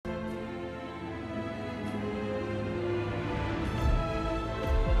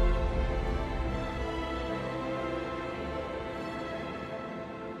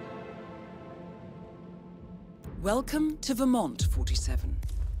Welcome to Vermont, 47.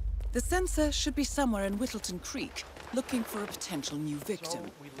 The sensor should be somewhere in Whittleton Creek, looking for a potential new victim.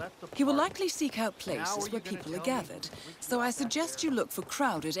 He will likely seek out places where people are gathered, so I suggest you look for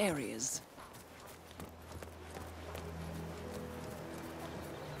crowded areas.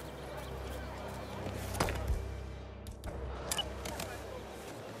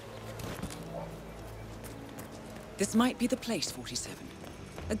 This might be the place, 47.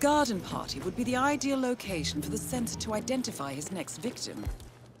 A garden party would be the ideal location for the sensor to identify his next victim.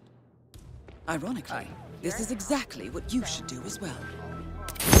 Ironically, this is exactly what you should do as well.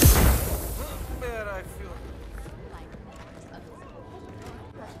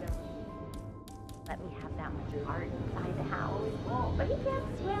 Let me have that much art inside the house. But he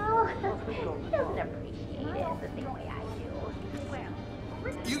gets, well, he doesn't appreciate it the same way I do. Well,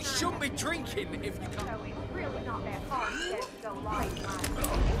 you shouldn't be drinking if you can't. so it's really not that hard to get to go live.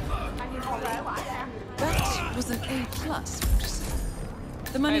 That was an A+, 47.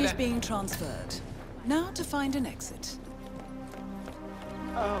 The money is being transferred. Now to find an exit.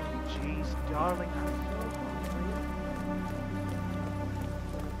 Oh, jeez, darling.